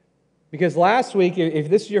Because last week, if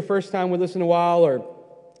this is your first time with us in a while, or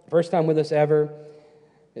first time with us ever,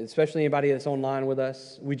 especially anybody that's online with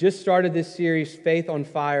us, we just started this series, Faith on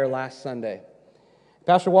Fire, last Sunday.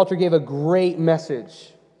 Pastor Walter gave a great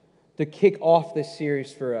message to kick off this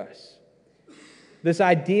series for us. This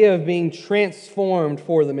idea of being transformed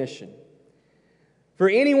for the mission. For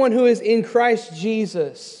anyone who is in Christ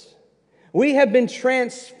Jesus, we have been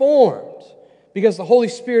transformed because the Holy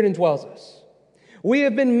Spirit indwells us. We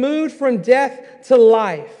have been moved from death to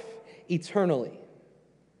life eternally.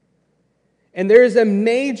 And there is a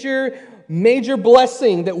major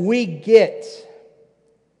blessing that we get,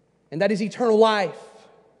 and that is eternal life.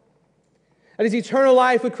 That is eternal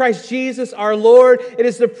life with Christ Jesus our Lord. It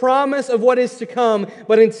is the promise of what is to come.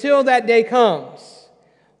 But until that day comes,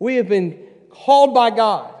 we have been called by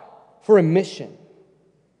God for a mission.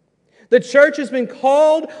 The church has been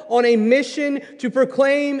called on a mission to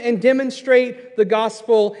proclaim and demonstrate the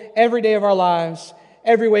gospel every day of our lives,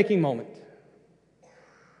 every waking moment.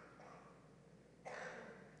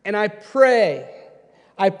 And I pray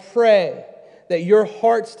that your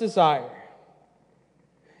heart's desire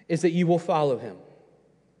is that you will follow Him.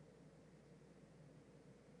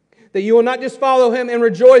 That you will not just follow Him and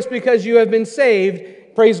rejoice because you have been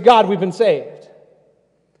saved. Praise God, we've been saved.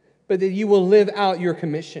 But that you will live out your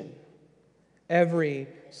commission every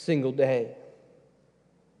single day.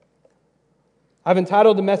 I've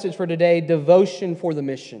entitled the message for today, Devotion for the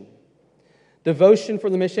Mission. Devotion for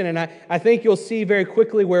the mission. And I think you'll see very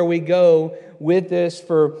quickly where we go with this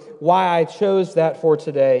for why I chose that for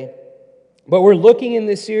today. But we're looking in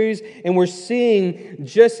this series and we're seeing,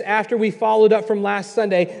 just after we followed up from last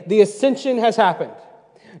Sunday, the ascension has happened.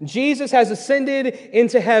 Jesus has ascended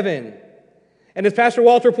into heaven. And as Pastor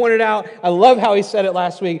Walter pointed out, I love how he said it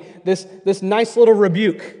last week, this nice little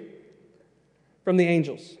rebuke from the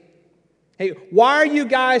angels. Hey, why are you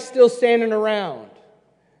guys still standing around?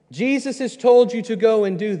 Jesus has told you to go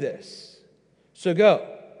and do this. So go.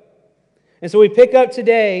 And so we pick up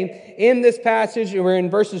today in this passage, we're in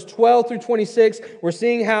verses 12 through 26. We're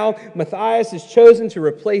seeing how Matthias is chosen to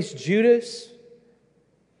replace Judas.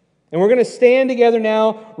 And we're going to stand together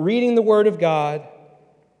now reading the Word of God.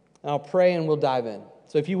 I'll pray and we'll dive in.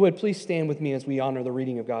 So if you would, please stand with me as we honor the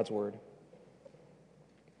reading of God's Word.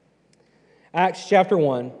 Acts chapter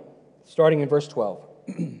 1, starting in verse 12.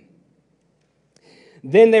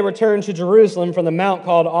 Then they returned to Jerusalem from the mount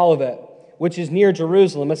called Olivet, which is near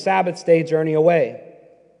Jerusalem, a Sabbath day journey away.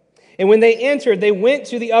 And when they entered, they went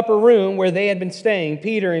to the upper room where they had been staying,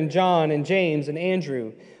 Peter and John and James and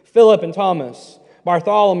Andrew, Philip and Thomas,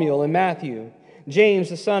 Bartholomew and Matthew, James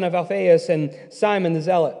the son of Alphaeus and Simon the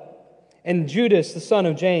Zealot, and Judas the son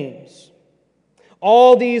of James.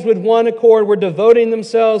 All these with one accord were devoting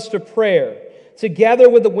themselves to prayer, together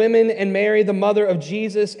with the women and Mary, the mother of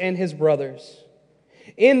Jesus, and his brothers.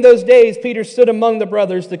 In those days, Peter stood among the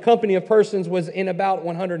brothers, the company of persons was in about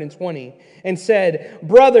 120, and said,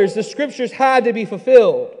 "Brothers, the scriptures had to be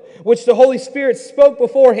fulfilled, which the Holy Spirit spoke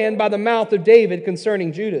beforehand by the mouth of David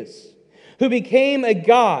concerning Judas, who became a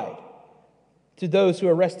guide to those who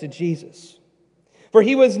arrested Jesus. For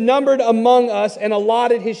he was numbered among us and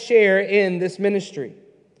allotted his share in this ministry.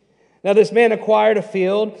 Now this man acquired a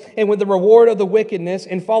field, and with the reward of the wickedness,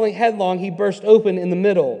 and falling headlong, he burst open in the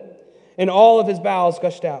middle, and all of his bowels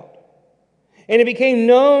gushed out. And it became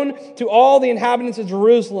known to all the inhabitants of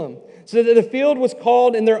Jerusalem, so that the field was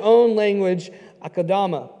called in their own language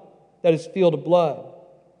Akeldama, that is, field of blood.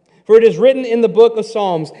 For it is written in the book of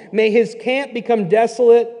Psalms, may his camp become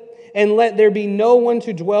desolate, and let there be no one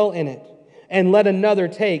to dwell in it, and let another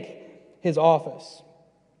take his office."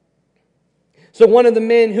 So one of the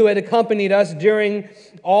men who had accompanied us during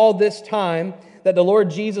all this time that the Lord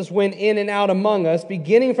Jesus went in and out among us,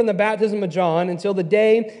 beginning from the baptism of John until the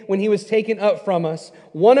day when he was taken up from us,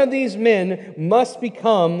 one of these men must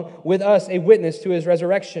become with us a witness to his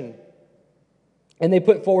resurrection. And they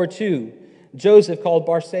put forward two, Joseph called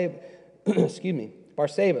Barsabas,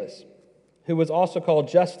 who was also called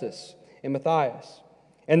Justus, and Matthias.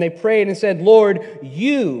 And they prayed and said, "Lord,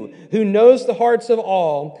 you who knows the hearts of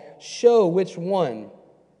all, show which one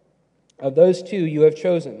of those two you have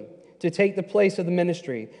chosen to take the place of the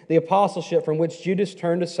ministry, the apostleship from which Judas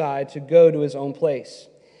turned aside to go to his own place."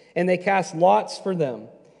 And they cast lots for them,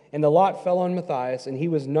 and the lot fell on Matthias, and he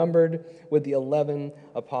was numbered with the 11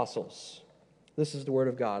 apostles. This is the word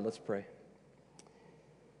of God. Let's pray.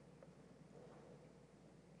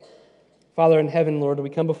 Father in heaven, Lord, we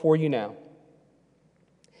come before you now.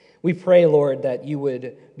 We pray, Lord, that you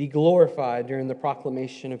would be glorified during the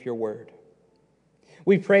proclamation of your word.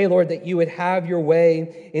 We pray, Lord, that you would have your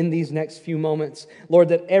way in these next few moments. Lord,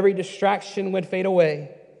 that every distraction would fade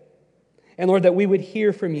away. And Lord, that we would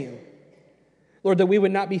hear from you. Lord, that we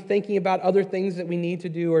would not be thinking about other things that we need to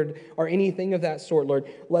do or anything of that sort, Lord.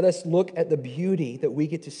 Let us look at the beauty that we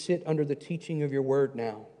get to sit under the teaching of your word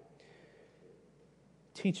now.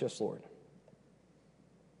 Teach us, Lord.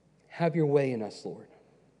 Have your way in us, Lord.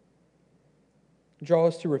 Draw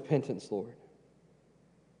us to repentance, Lord.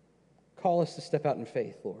 Call us to step out in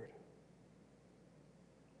faith, Lord.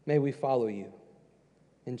 May we follow you.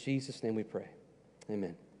 In Jesus' name we pray.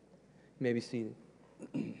 Amen. You may be seated.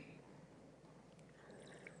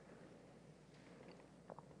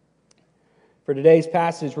 For today's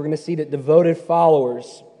passage, we're going to see that devoted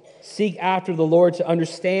followers seek after the Lord to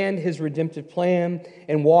understand His redemptive plan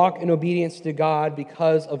and walk in obedience to God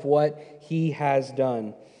because of what He has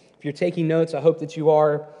done. If you're taking notes, I hope that you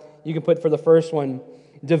are. You can put for the first one,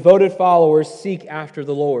 devoted followers seek after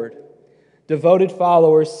the Lord. Devoted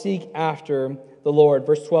followers seek after the Lord.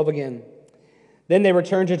 Verse 12 again. Then they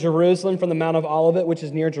returned to Jerusalem from the Mount of Olivet, which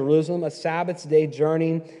is near Jerusalem, a Sabbath day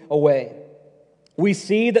journey away. We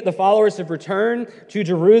see that the followers have returned to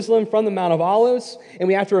Jerusalem from the Mount of Olives, and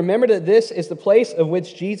we have to remember that this is the place of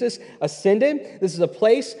which Jesus ascended. This is a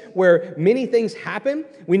place where many things happen.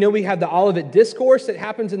 We know we have the Olivet Discourse that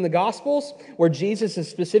happens in the Gospels, where Jesus is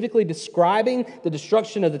specifically describing the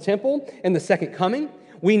destruction of the temple and the second coming.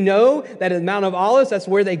 We know that at the Mount of Olives, that's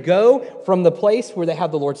where they go from the place where they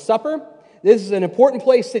have the Lord's Supper. This is an important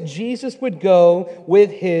place that Jesus would go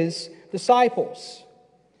with His disciples.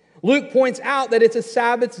 Luke points out that it's a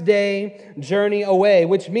Sabbath day journey away,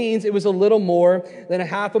 which means it was a little more than a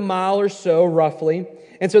half a mile or so, roughly.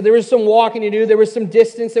 And so there was some walking to do. There was some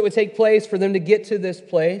distance that would take place for them to get to this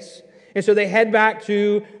place. And so they head back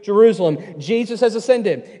to Jerusalem. Jesus has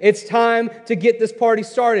ascended. It's time to get this party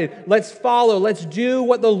started. Let's follow. Let's do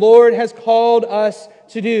what the Lord has called us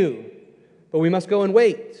to do. But we must go and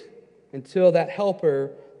wait until that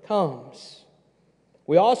helper comes.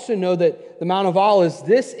 We also know that the Mount of Olives,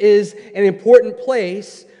 this is an important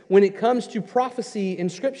place when it comes to prophecy in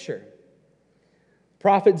Scripture.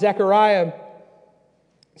 Prophet Zechariah,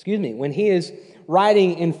 when he is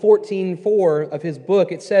writing in 14:4 of his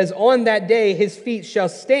book, it says, "On that day his feet shall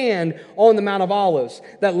stand on the Mount of Olives,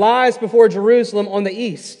 that lies before Jerusalem on the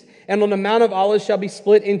east, and on the Mount of Olives shall be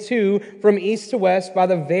split in two from east to west by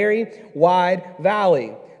the very wide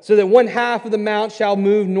valley, so that one half of the mount shall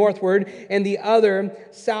move northward and the other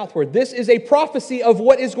southward." This is a prophecy of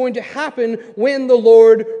what is going to happen when the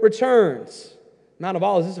Lord returns. Mount of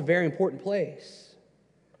Olives is a very important place.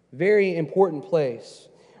 Very important place.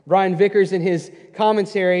 Brian Vickers, in his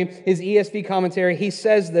commentary, his ESV commentary, he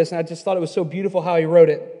says this, and I just thought it was so beautiful how he wrote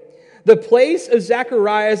it. The place of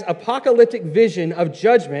Zechariah's apocalyptic vision of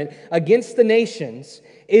judgment against the nations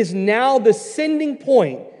is now the sending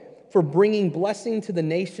point for bringing blessing to the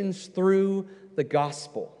nations through the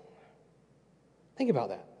gospel. Think about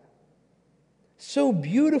that. So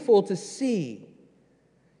beautiful to see.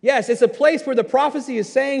 Yes, it's a place where the prophecy is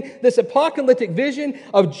saying this apocalyptic vision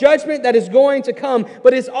of judgment that is going to come,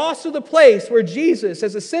 but it's also the place where Jesus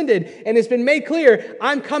has ascended and it's been made clear,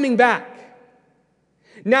 I'm coming back.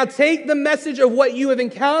 Now take the message of what you have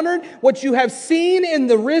encountered, what you have seen in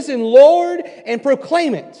the risen Lord, and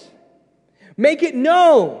proclaim it. Make it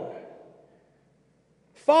known.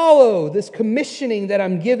 Follow this commissioning that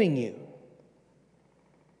I'm giving you.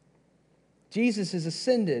 Jesus is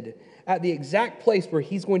ascended at the exact place where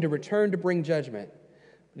He's going to return to bring judgment,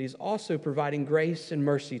 but He's also providing grace and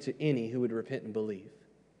mercy to any who would repent and believe.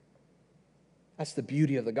 That's the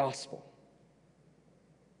beauty of the gospel.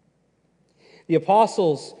 The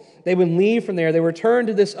apostles, they would leave from there. They would return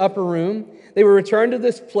to this upper room. They would return to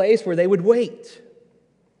this place where they would wait.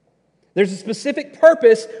 There's a specific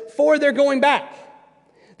purpose for their going back.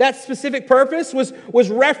 That specific purpose was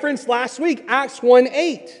referenced last week, Acts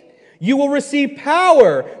 1:8. You will receive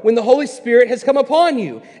power when the Holy Spirit has come upon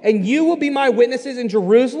you, and you will be my witnesses in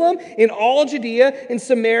Jerusalem, in all Judea, in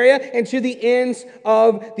Samaria, and to the ends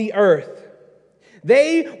of the earth.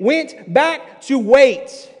 They went back to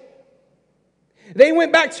wait. They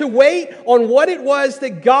went back to wait on what it was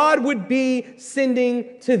that God would be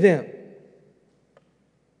sending to them.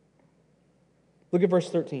 Look at verse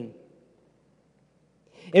 13.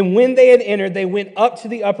 And when they had entered, they went up to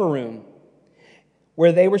the upper room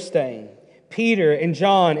where they were staying. Peter and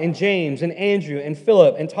John and James and Andrew and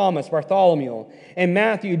Philip and Thomas, Bartholomew and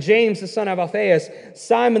Matthew, James the son of Alphaeus,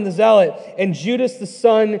 Simon the Zealot, and Judas the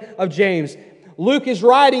son of James. Luke is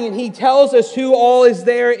writing and he tells us who all is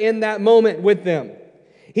there in that moment with them.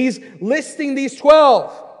 He's listing these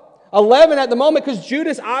 12. 11 at the moment because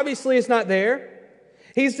Judas obviously is not there.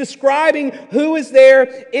 He's describing who is there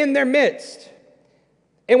in their midst.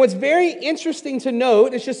 And what's very interesting to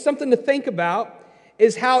note, it's just something to think about,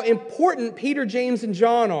 is how important Peter, James, and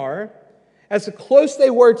John are, as close they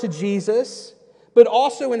were to Jesus, but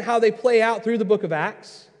also in how they play out through the book of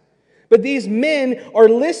Acts. But these men are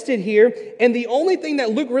listed here, and the only thing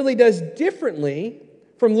that Luke really does differently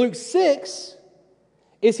from Luke 6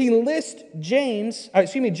 is he lists John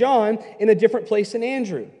in a different place than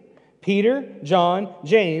Andrew. Peter, John,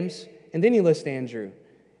 James, and then he lists Andrew.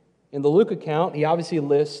 In the Luke account, he obviously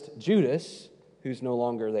lists Judas, who's no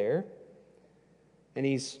longer there, and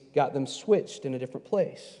he's got them switched in a different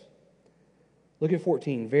place. Look at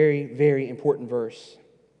 14, very, very important verse.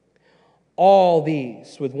 All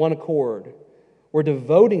these, with one accord, were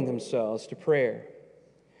devoting themselves to prayer,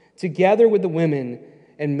 together with the women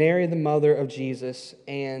and Mary, the mother of Jesus,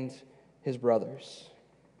 and his brothers.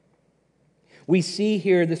 We see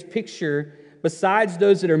here this picture, besides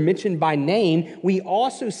those that are mentioned by name, we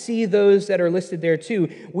also see those that are listed there too.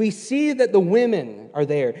 We see that the women are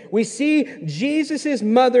there. We see Jesus'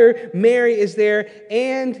 mother, Mary, is there,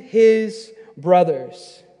 and his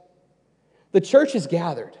brothers. The church is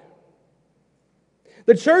gathered.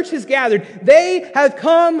 The church is gathered. They have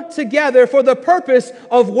come together for the purpose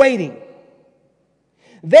of waiting.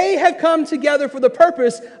 They have come together for the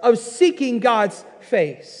purpose of seeking God's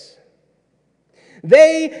face.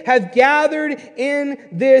 They have gathered in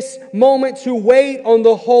this moment to wait on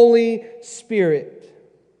the Holy Spirit.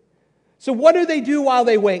 So what do they do while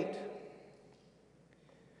they wait?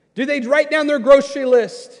 Do they write down their grocery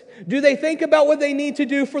list? Do they think about what they need to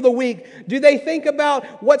do for the week? Do they think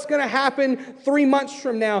about what's going to happen 3 months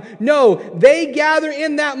from now? No, they gather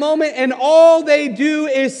in that moment and all they do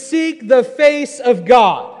is seek the face of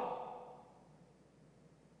God.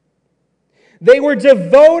 They were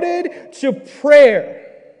devoted to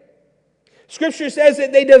prayer. Scripture says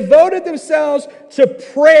that they devoted themselves to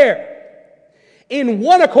prayer in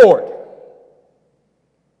one accord.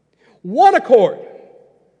 One accord.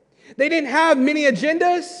 They didn't have many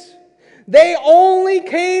agendas. They only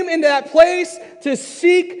came into that place to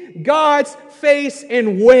seek God's face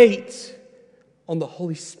and wait on the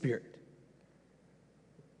Holy Spirit.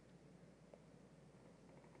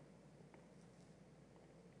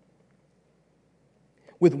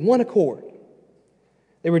 With one accord,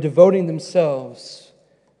 they were devoting themselves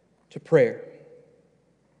to prayer.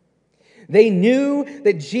 They knew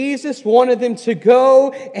that Jesus wanted them to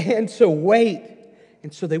go and to wait.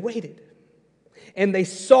 And so they waited. And they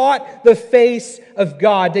sought the face of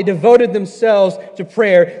God. They devoted themselves to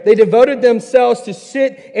prayer. They devoted themselves to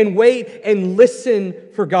sit and wait and listen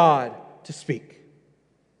for God to speak.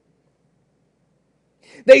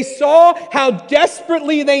 They saw how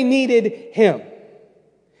desperately they needed Him.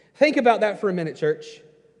 Think about that for a minute, church.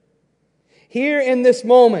 Here in this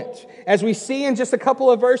moment, as we see in just a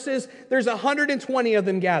couple of verses, there's 120 of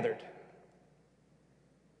them gathered.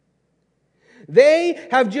 They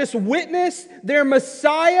have just witnessed their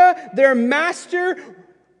Messiah, their Master,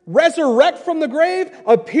 resurrect from the grave,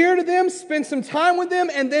 appear to them, spend some time with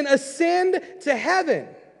them, and then ascend to heaven.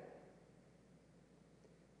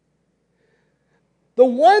 The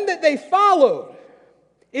one that they followed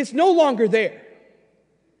is no longer there.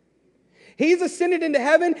 He's ascended into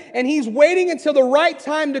heaven, and He's waiting until the right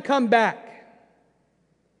time to come back.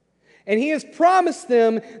 And He has promised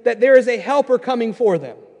them that there is a helper coming for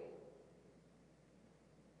them.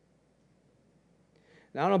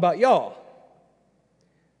 Now, I don't know about y'all,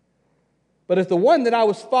 but if the one that I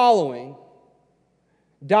was following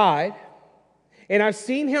died, and I've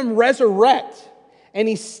seen Him resurrect, and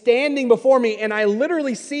He's standing before me, and I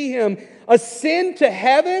literally see Him ascend to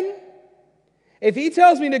heaven, if He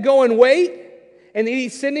tells me to go and wait, and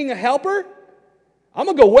He's sending a helper, I'm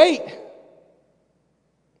going to go wait.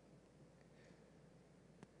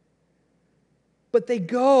 But they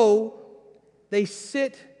go, they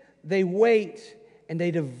sit, they wait, and they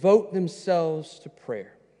devote themselves to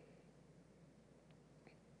prayer.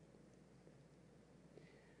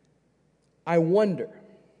 I wonder,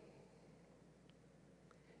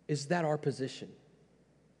 is that our position?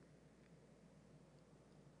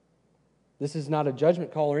 This is not a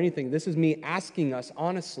judgment call or anything. This is me asking us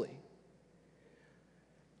honestly.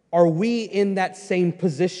 Are we in that same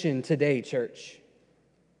position today, church?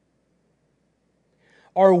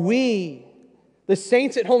 Are we, the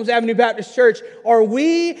saints at Holmes Avenue Baptist Church, are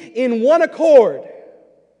we in one accord,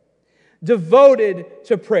 devoted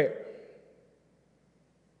to prayer?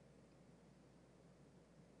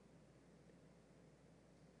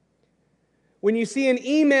 When you see an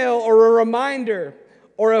email or a reminder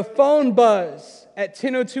or a phone buzz at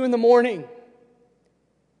 10:02 in the morning,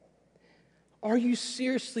 are you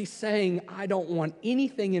seriously saying, I don't want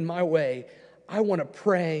anything in my way? I want to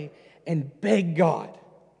pray and beg God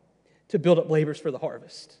to build up laborers for the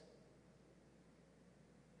harvest.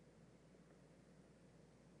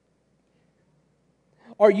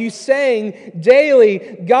 Are you saying daily,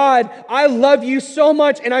 God, I love you so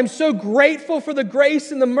much and I'm so grateful for the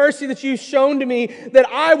grace and the mercy that you've shown to me that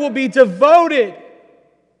I will be devoted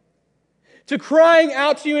to crying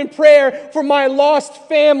out to you in prayer for my lost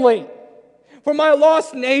family, for my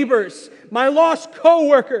lost neighbors, my lost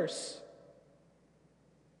co-workers?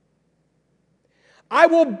 I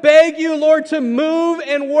will beg you, Lord, to move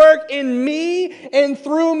and work in me and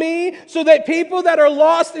through me so that people that are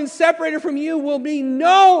lost and separated from you will be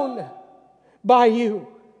known by you.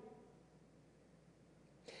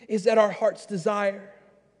 Is that our heart's desire?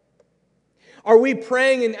 Are we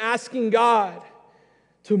praying and asking God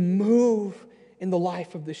to move in the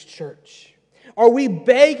life of this church? Are we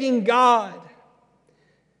begging God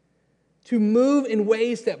to move in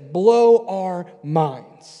ways that blow our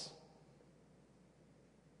minds?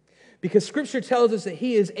 Because Scripture tells us that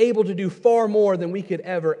He is able to do far more than we could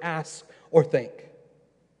ever ask or think.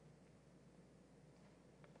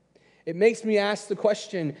 It makes me ask the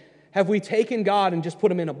question, have we taken God and just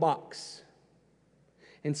put Him in a box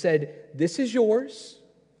and said, this is yours,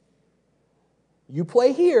 you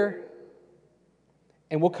play here,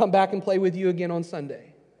 and we'll come back and play with you again on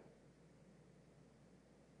Sunday?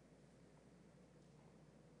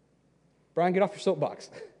 Brian, get off your soapbox.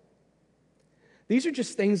 These are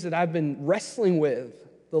just things that I've been wrestling with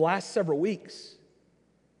the last several weeks.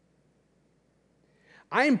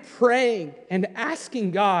 I am praying and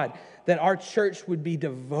asking God that our church would be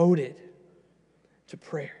devoted to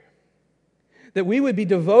prayer. That we would be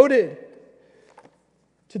devoted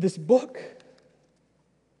to this book.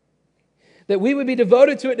 That we would be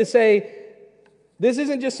devoted to it to say, this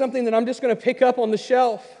isn't just something that I'm just going to pick up on the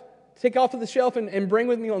shelf, take off of the shelf and bring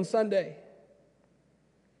with me on Sunday.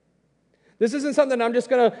 This isn't something I'm just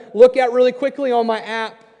going to look at really quickly on my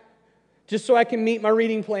app just so I can meet my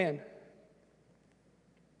reading plan.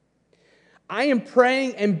 I am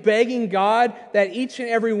praying and begging God that each and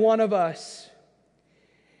every one of us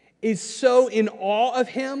is so in awe of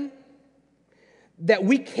Him that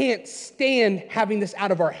we can't stand having this out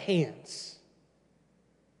of our hands.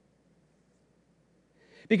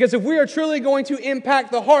 Because if we are truly going to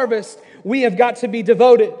impact the harvest, we have got to be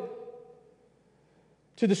devoted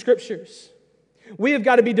to the Scriptures. We have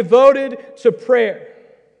got to be devoted to prayer.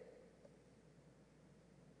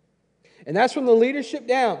 And that's from the leadership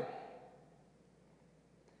down.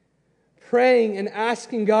 Praying and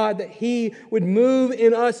asking God that He would move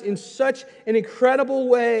in us in such an incredible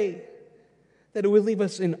way that it would leave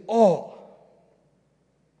us in awe.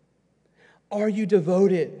 Are you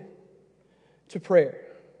devoted to prayer?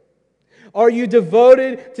 Are you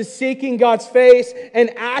devoted to seeking God's face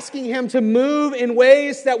and asking Him to move in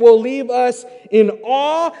ways that will leave us in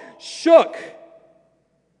awe, shook?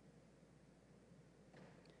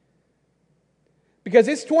 Because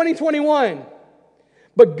it's 2021,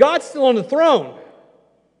 but God's still on the throne.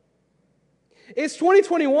 It's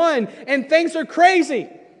 2021 and things are crazy.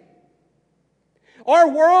 Our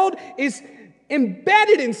world is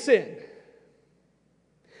embedded in sin.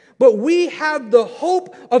 But we have the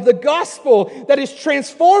hope of the gospel that has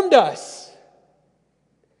transformed us.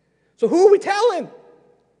 So who are we telling?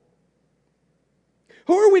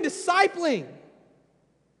 Who are we discipling?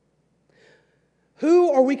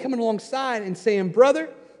 Who are we coming alongside and saying,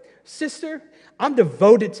 brother, sister, I'm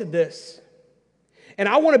devoted to this. And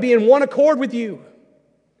I want to be in one accord with you.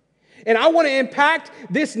 And I want to impact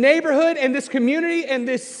this neighborhood and this community and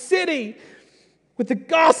this city with the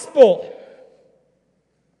gospel.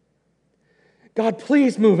 God,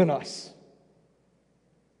 please move in us.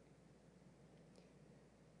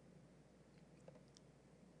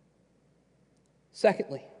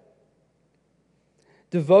 Secondly,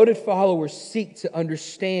 devoted followers seek to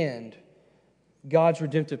understand God's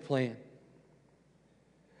redemptive plan.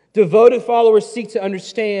 Devoted followers seek to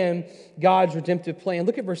understand God's redemptive plan.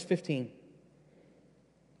 Look at verse 15.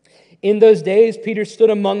 In those days, Peter stood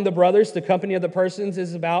among the brothers. The company of the persons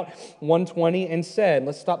is about 120 and said,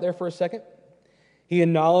 let's stop there for a second. He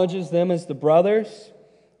acknowledges them as the brothers.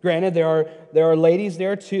 Granted, there are ladies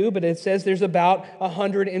there too, but it says there's about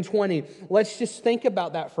 120. Let's just think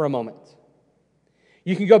about that for a moment.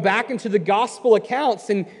 You can go back into the gospel accounts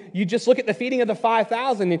and you just look at the feeding of the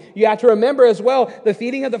 5,000. And you have to remember as well, the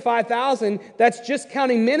feeding of the 5,000, that's just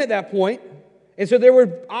counting men at that point. And so there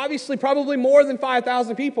were obviously probably more than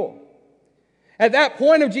 5,000 people. At that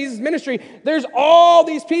point of Jesus' ministry, there's all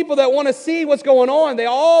these people that want to see what's going on. They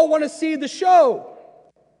all want to see the show.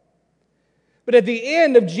 But at the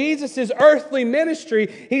end of Jesus' earthly ministry,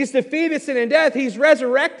 he's defeated sin and death, he's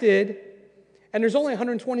resurrected, and there's only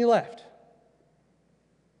 120 left.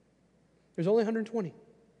 There's only 120.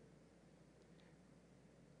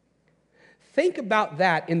 Think about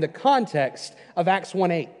that in the context of Acts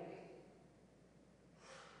 1:8.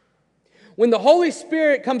 When the Holy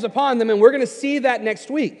Spirit comes upon them, and we're going to see that next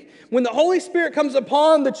week, when the Holy Spirit comes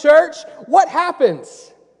upon the church, what happens?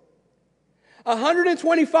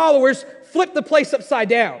 120 followers flip the place upside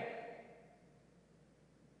down.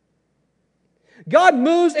 God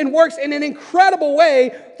moves and works in an incredible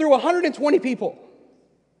way through 120 people.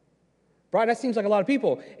 Brian, that seems like a lot of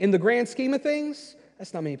people. In the grand scheme of things,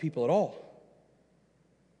 that's not many people at all.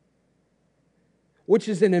 Which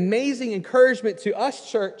is an amazing encouragement to us,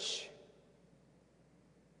 church.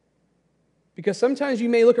 Because sometimes you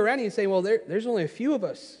may look around you and say, well, there's only a few of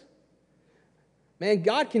us. Man,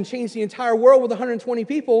 God can change the entire world with 120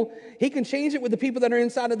 people. He can change it with the people that are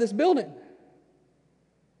inside of this building.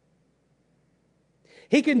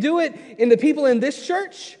 He can do it in the people in this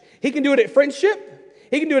church. He can do it at Friendship.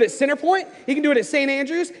 He can do it at Centerpoint. He can do it at St.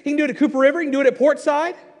 Andrews. He can do it at Cooper River. He can do it at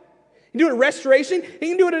Portside. He can do it at Restoration. He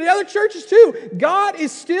can do it at the other churches too. God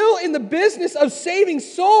is still in the business of saving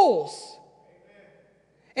souls.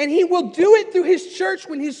 And He will do it through His church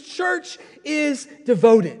when His church is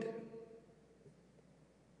devoted.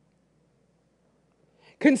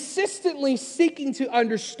 Consistently seeking to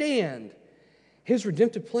understand His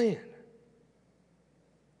redemptive plan.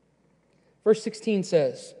 Verse 16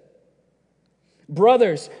 says,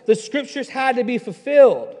 brothers, the Scriptures had to be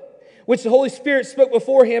fulfilled, which the Holy Spirit spoke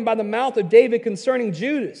beforehand by the mouth of David concerning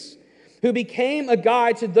Judas, who became a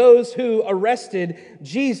guide to those who arrested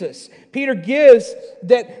Jesus. Peter gives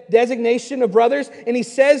that designation of brothers, and he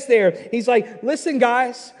says there, he's like, listen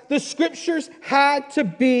guys, the Scriptures had to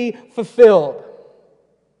be fulfilled.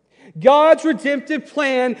 God's redemptive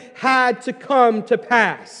plan had to come to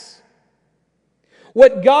pass.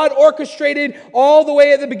 What God orchestrated all the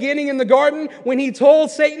way at the beginning in the garden when He told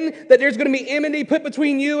Satan that there's going to be enmity put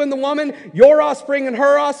between you and the woman, your offspring and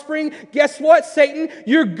her offspring, guess what, Satan?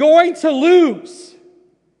 You're going to lose.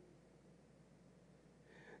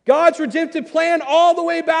 God's redemptive plan all the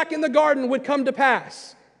way back in the garden would come to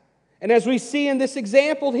pass. And as we see in this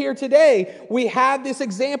example here today, we have this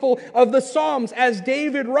example of the Psalms as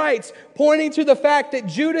David writes, pointing to the fact that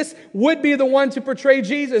Judas would be the one to portray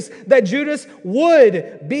Jesus, that Judas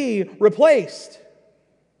would be replaced.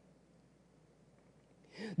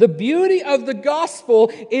 The beauty of the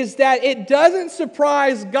gospel is that it doesn't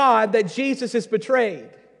surprise God that Jesus is betrayed.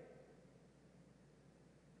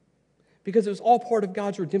 Because it was all part of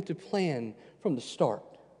God's redemptive plan from the start.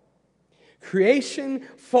 Creation,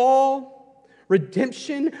 fall,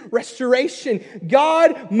 redemption, restoration.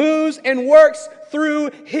 God moves and works through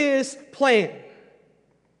His plan.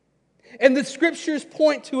 And the Scriptures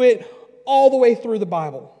point to it all the way through the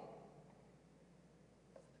Bible.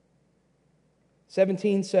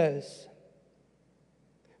 17 says,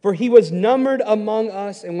 for He was numbered among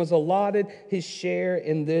us and was allotted His share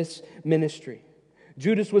in this ministry.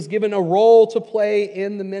 Judas was given a role to play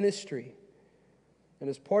in the ministry. And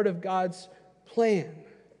as part of God's plan,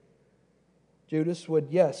 Judas would,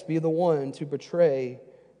 yes, be the one to betray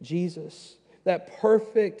Jesus. That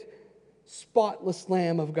perfect, spotless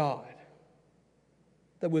Lamb of God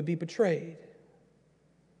that would be betrayed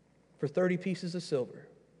for 30 pieces of silver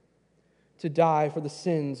to die for the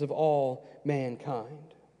sins of all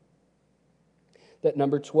mankind. That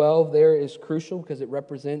number 12 there is crucial because it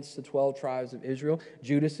represents the 12 tribes of Israel.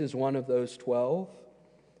 Judas is one of those 12.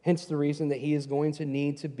 Hence the reason that he is going to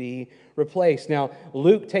need to be replaced. Now,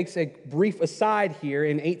 Luke takes a brief aside here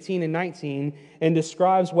in 18 and 19 and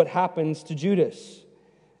describes what happens to Judas.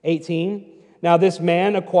 18, now this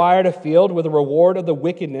man acquired a field with a reward of the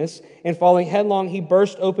wickedness, and falling headlong, he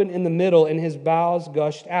burst open in the middle, and his bowels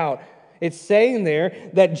gushed out. It's saying there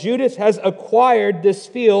that Judas has acquired this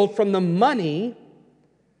field from the money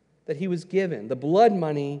that he was given, the blood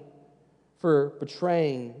money for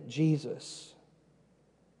betraying Jesus.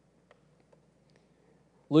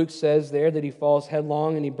 Luke says there that he falls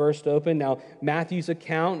headlong and he burst open. Now, Matthew's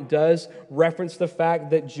account does reference the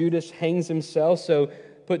fact that Judas hangs himself, so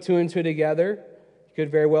put two and two together. He could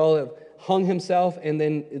very well have hung himself and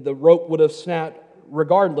then the rope would have snapped.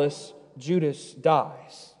 Regardless, Judas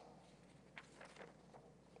dies.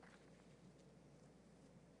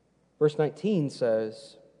 Verse 19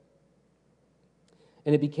 says,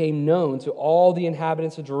 and it became known to all the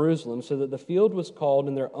inhabitants of Jerusalem, so that the field was called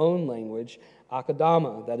in their own language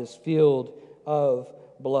Akadama, that is, field of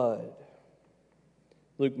blood.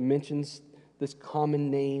 Luke mentions this common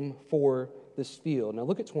name for this field. Now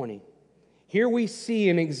look at 20. Here we see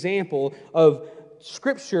an example of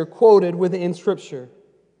Scripture quoted within Scripture.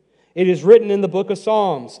 It is written in the book of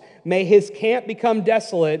Psalms, "May his camp become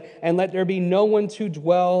desolate, and let there be no one to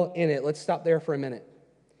dwell in it." Let's stop there for a minute.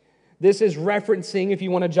 This is referencing, if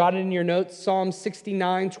you want to jot it in your notes, Psalm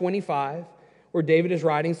 69:25, where David is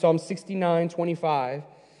writing, Psalm 69:25.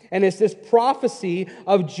 And it's this prophecy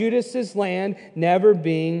of Judas's land never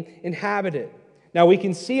being inhabited. Now we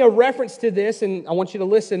can see a reference to this, and I want you to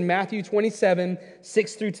listen, Matthew 27,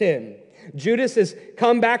 6 through 10. Judas has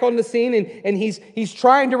come back on the scene, and he's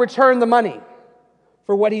trying to return the money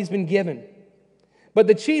for what he's been given. But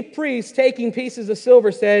the chief priests, taking pieces of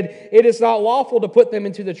silver, said, "It is not lawful to put them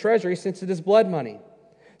into the treasury, since it is blood money."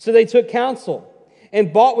 So they took counsel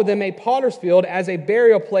and bought with them a potter's field as a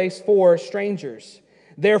burial place for strangers.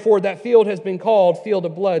 Therefore that field has been called Field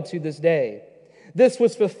of Blood to this day. This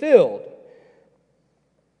was fulfilled.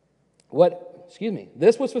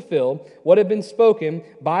 This was fulfilled what had been spoken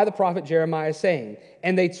by the prophet Jeremiah, saying,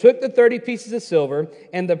 "And they took the 30 pieces of silver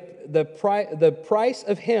and the price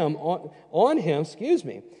of him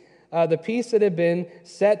the piece that had been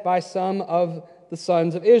set by some of the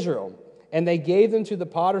sons of Israel, and they gave them to the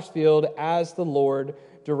potter's field as the Lord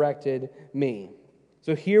directed me."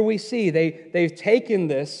 So here we see they've taken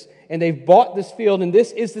this and they've bought this field, and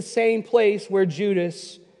this is the same place where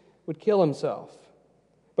Judas would kill himself.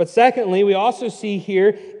 But secondly, we also see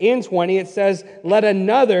here in 20, it says, "Let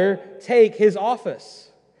another take his office."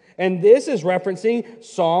 And this is referencing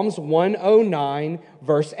Psalms 109,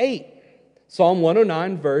 verse 8. Psalm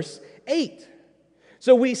 109, verse 8.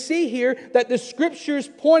 So we see here that the Scriptures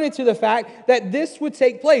pointed to the fact that this would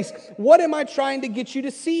take place. What am I trying to get you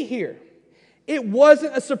to see here? It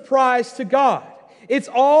wasn't a surprise to God. It's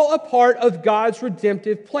all a part of God's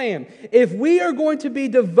redemptive plan. If we are going to be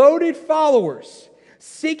devoted followers,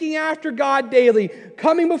 seeking after God daily,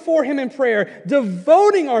 coming before Him in prayer,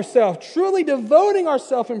 devoting ourselves, truly devoting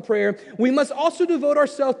ourselves in prayer, we must also devote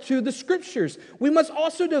ourselves to the Scriptures. We must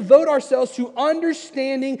also devote ourselves to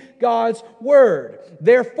understanding God's Word.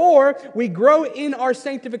 Therefore, we grow in our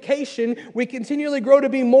sanctification. We continually grow to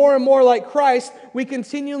be more and more like Christ. We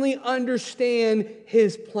continually understand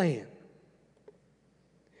His plan.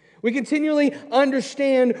 We continually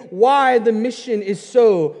understand why the mission is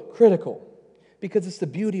so critical. Because it's the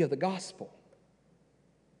beauty of the gospel.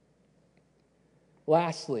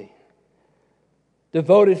 Lastly,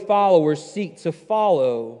 devoted followers seek to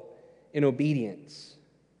follow in obedience.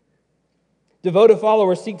 Devoted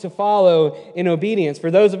followers seek to follow in obedience. For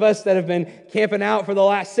those of us that have been camping out for the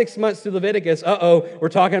last 6 months through Leviticus, we're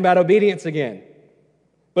talking about obedience again.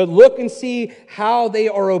 But look and see how they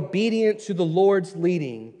are obedient to the Lord's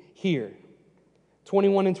leading here.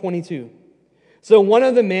 21 and 22. "So one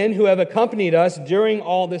of the men who have accompanied us during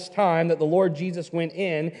all this time that the Lord Jesus went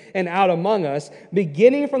in and out among us,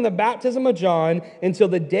 beginning from the baptism of John until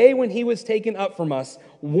the day when he was taken up from us,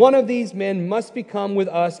 one of these men must become with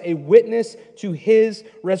us a witness to his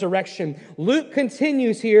resurrection." Luke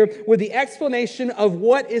continues here with the explanation of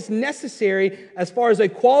what is necessary as far as a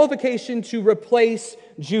qualification to replace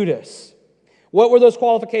Judas. What were those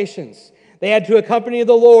qualifications? They had to accompany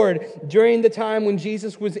the Lord during the time when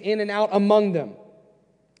Jesus was in and out among them.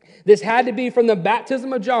 This had to be from the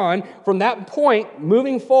baptism of John, from that point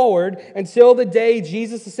moving forward until the day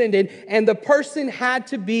Jesus ascended, and the person had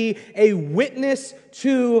to be a witness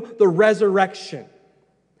to the resurrection.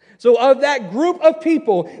 So of that group of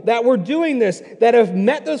people that were doing this, that have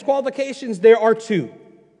met those qualifications, there are two.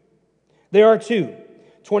 There are two.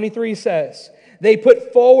 23 says, "They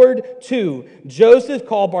put forward two, Joseph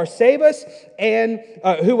called Barsabbas, and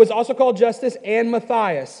who was also called Justus, and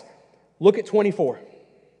Matthias." Look at 24.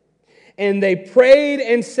 "And they prayed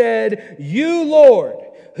and said, 'You, Lord,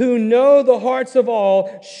 who know the hearts of all,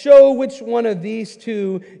 show which one of these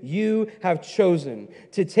two you have chosen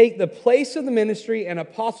to take the place of the ministry and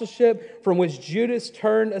apostleship from which Judas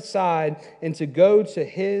turned aside, and to go to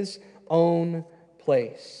his own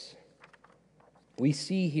place.'" We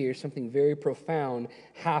see here something very profound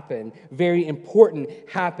happen, very important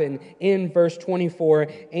happen in verse 24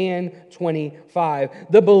 and 25.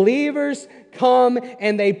 The believers come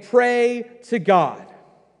and they pray to God.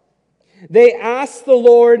 They ask the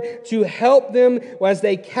Lord to help them as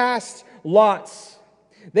they cast lots.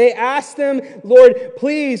 They ask them, "Lord,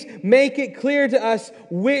 please make it clear to us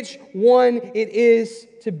which one it is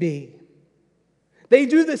to be." They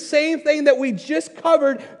do the same thing that we just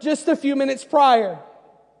covered just a few minutes prior.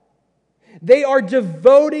 They are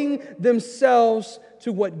devoting themselves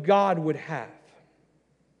to what God would have.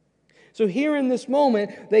 So here in this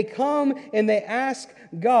moment, they come and they ask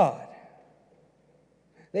God.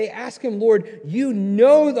 They ask him, Lord, you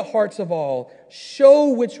know the hearts of all. Show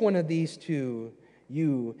which one of these two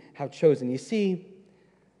you have chosen. You see,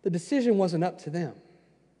 the decision wasn't up to them.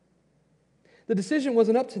 The decision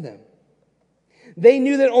wasn't up to them. They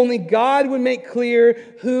knew that only God would make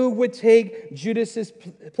clear who would take Judas's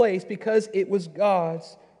place because it was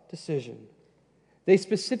God's decision. They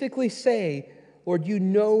specifically say, Lord, you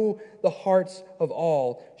know the hearts of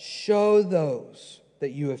all. Show those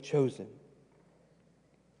that you have chosen.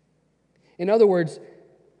 In other words,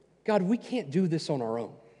 God, we can't do this on our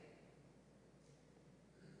own.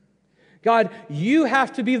 God, you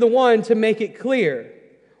have to be the one to make it clear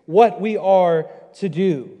what we are to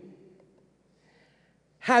do.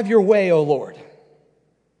 Have your way, O Lord.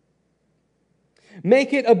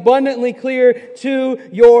 Make it abundantly clear to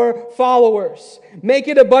your followers. Make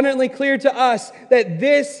it abundantly clear to us that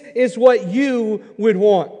this is what you would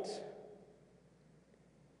want.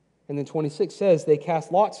 And then 26 says, they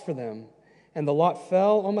cast lots for them, and the lot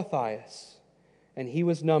fell on Matthias, and he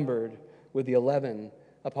was numbered with the 11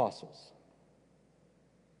 apostles.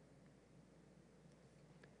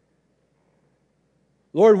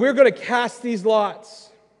 Lord, we're going to cast these lots.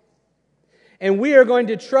 And we are going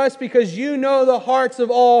to trust because you know the hearts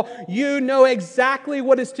of all. You know exactly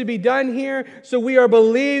what is to be done here. So we are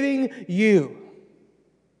believing you.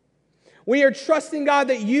 We are trusting, God,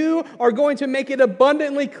 that you are going to make it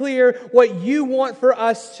abundantly clear what you want for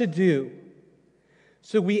us to do.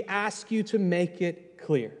 So we ask you to make it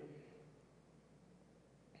clear.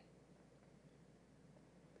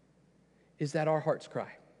 Is that our heart's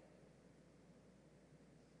cry?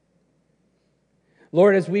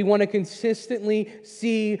 Lord, as we want to consistently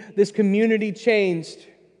see this community changed,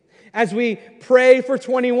 as we pray for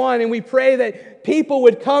 21 and we pray that people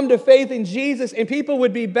would come to faith in Jesus and people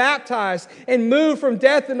would be baptized and move from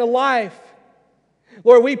death into life,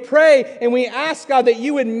 Lord, we pray and we ask, God, that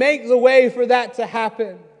you would make the way for that to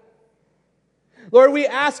happen. Lord, we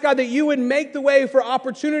ask, God, that you would make the way for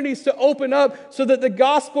opportunities to open up so that the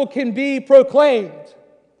gospel can be proclaimed.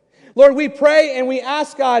 Lord, we pray and we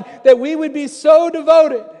ask, God, that we would be so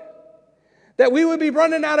devoted that we would be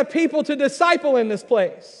running out of people to disciple in this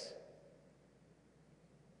place.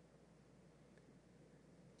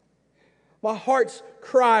 My heart's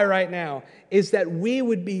cry right now is that we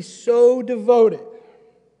would be so devoted,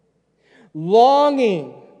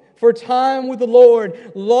 longing for time with the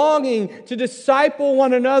Lord, longing to disciple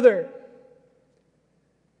one another,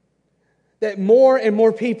 that more and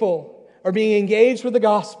more people are being engaged with the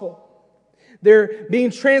gospel. They're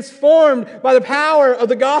being transformed by the power of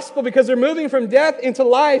the gospel because they're moving from death into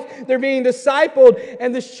life. They're being discipled,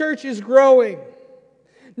 and this church is growing.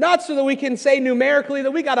 Not so that we can say numerically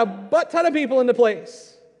that we got a butt ton of people in the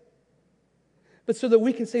place, but so that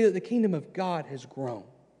we can say that the kingdom of God has grown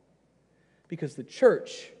because the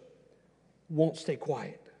church won't stay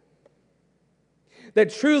quiet.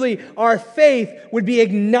 That truly our faith would be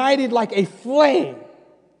ignited like a flame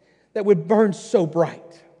that would burn so bright.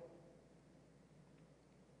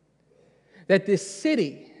 That this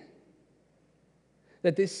city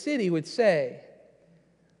would say,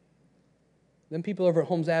 them people over at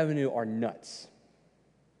Holmes Avenue are nuts.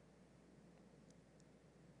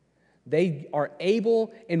 They are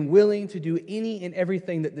able and willing to do any and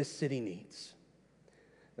everything that this city needs.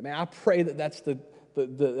 I mean, I pray that that's the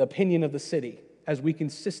opinion of the city as we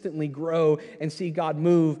consistently grow and see God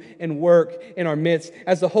move and work in our midst,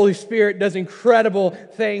 as the Holy Spirit does incredible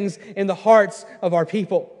things in the hearts of our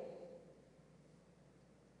people.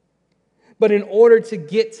 But in order to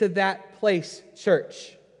get to that place,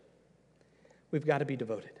 church, we've got to be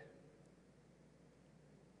devoted.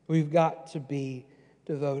 We've got to be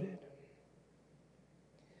devoted.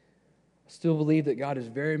 I still believe that God is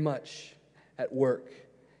very much at work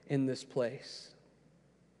in this place.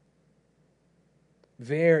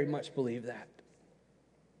 Very much believe that.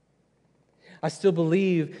 I still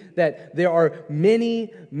believe that there are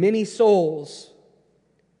many, many souls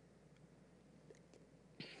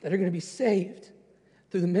that are going to be saved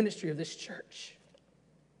through the ministry of this church.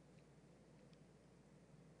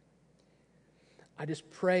 I just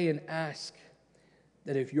pray and ask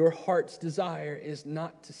that if your heart's desire is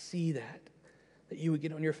not to see that you would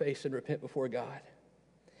get on your face and repent before God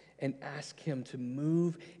and ask Him to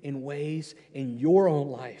move in ways in your own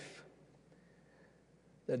life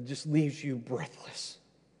that just leaves you breathless.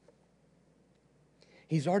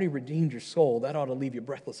 He's already redeemed your soul. That ought to leave you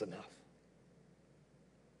breathless enough.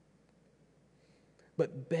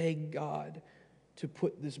 But beg God to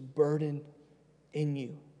put this burden in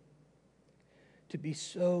you, to be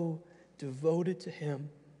so devoted to Him,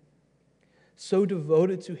 so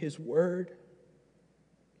devoted to His Word,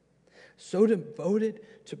 so devoted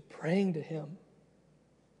to praying to Him,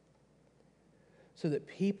 so that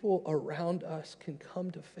people around us can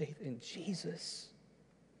come to faith in Jesus?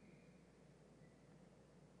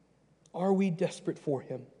 Are we desperate for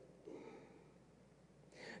Him?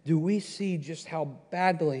 Do we see just how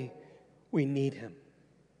badly we need Him?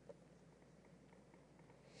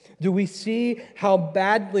 Do we see how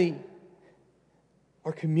badly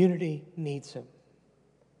our community needs Him?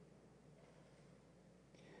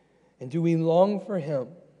 And do we long for Him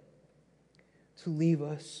to leave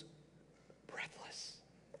us breathless?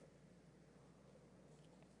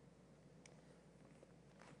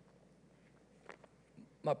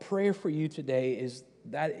 My prayer for you today is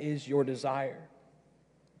that is your desire.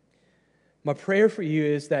 My prayer for you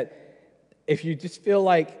is that if you just feel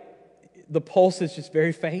like the pulse is just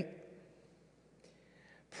very faint,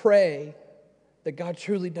 pray that God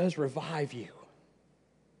truly does revive you.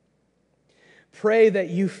 Pray that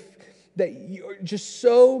you're just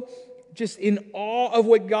so in awe of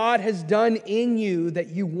what God has done in you that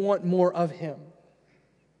you want more of Him.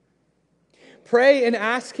 Pray and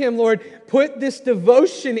ask Him, Lord, put this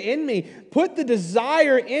devotion in me. Put the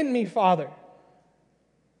desire in me, Father.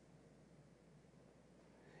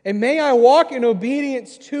 And may I walk in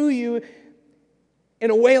obedience to You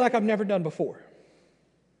in a way like I've never done before.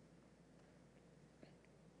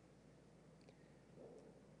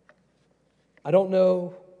 I don't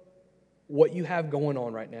know what you have going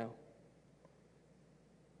on right now.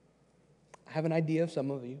 I have an idea of some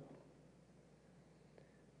of you.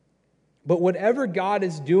 But whatever God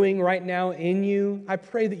is doing right now in you, I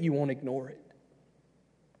pray that you won't ignore it.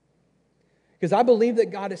 Because I believe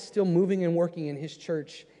that God is still moving and working in His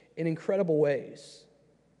church in incredible ways.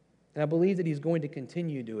 And I believe that He's going to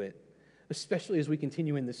continue to do it, especially as we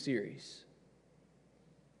continue in this series.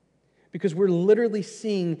 Because we're literally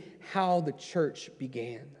seeing how the church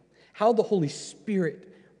began, how the Holy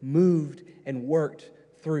Spirit moved and worked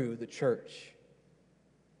through the church.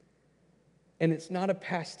 And it's not a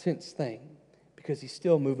past tense thing, because He's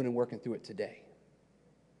still moving and working through it today.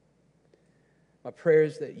 My prayer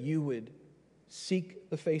is that you would seek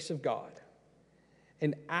the face of God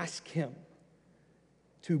and ask Him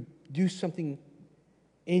to do something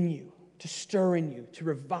in you, to stir in you, to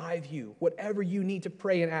revive you. Whatever you need to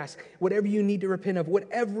pray and ask, whatever you need to repent of,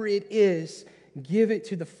 whatever it is, give it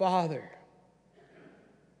to the Father.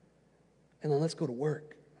 And then let's go to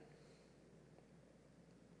work.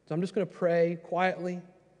 So I'm just going to pray quietly,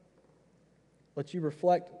 let you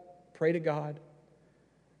reflect, pray to God,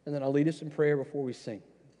 and then I'll lead us in prayer before we sing.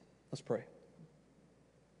 Let's pray.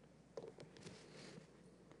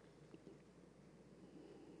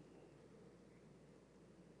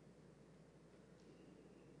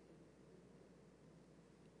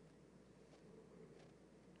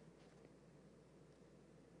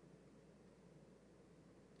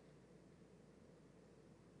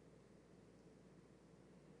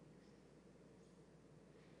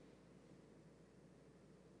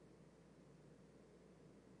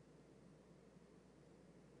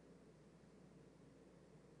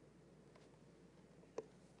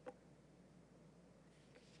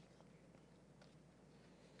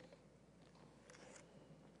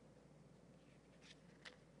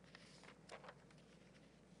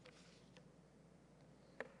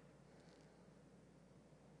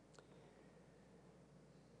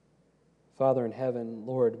 Father in heaven,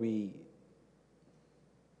 Lord, we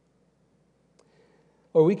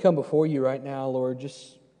come before You right now, Lord,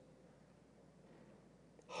 just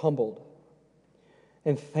humbled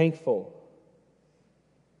and thankful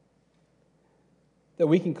that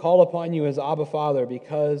we can call upon You as Abba Father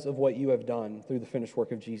because of what You have done through the finished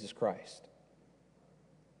work of Jesus Christ.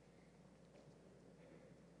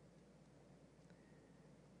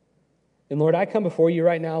 And Lord, I come before You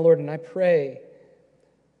right now, Lord, and I pray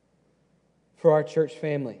for our church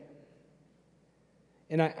family.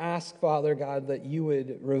 And I ask, Father God, that You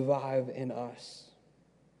would revive in us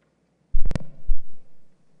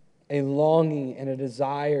a longing and a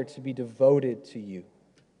desire to be devoted to You,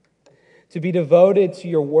 to be devoted to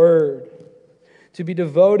Your word, to be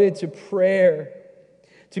devoted to prayer,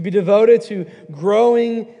 to be devoted to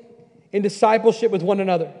growing in discipleship with one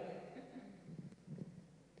another.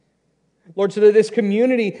 Lord, so that this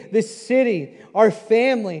community, this city, our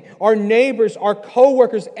family, our neighbors, our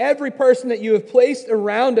co-workers, every person that You have placed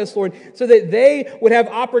around us, Lord, so that they would have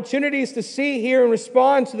opportunities to see, hear, and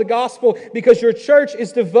respond to the gospel because Your church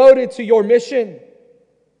is devoted to Your mission.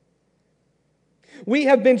 We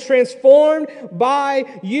have been transformed by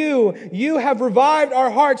You. You have revived our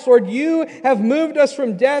hearts, Lord. You have moved us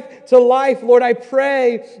from death to life. Lord, I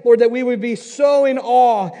pray, Lord, that we would be so in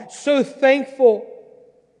awe, so thankful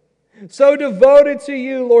so devoted to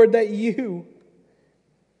you, Lord, that you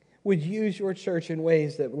would use your church in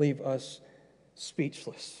ways that leave us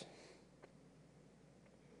speechless.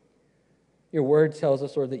 Your word tells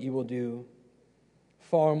us, Lord, that you will do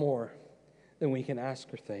far more than we can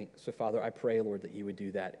ask or think. So, Father, I pray, Lord, that you would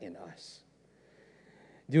do that in us.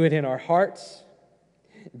 Do it in our hearts.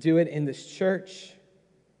 Do it in this church.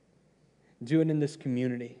 Do it in this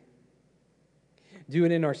community. Do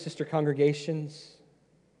it in our sister congregations.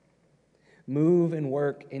 Move and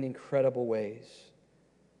work in incredible ways.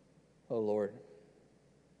 Oh, Lord,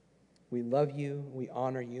 we love you, we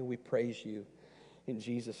honor you, we praise you. In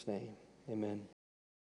Jesus' name, amen.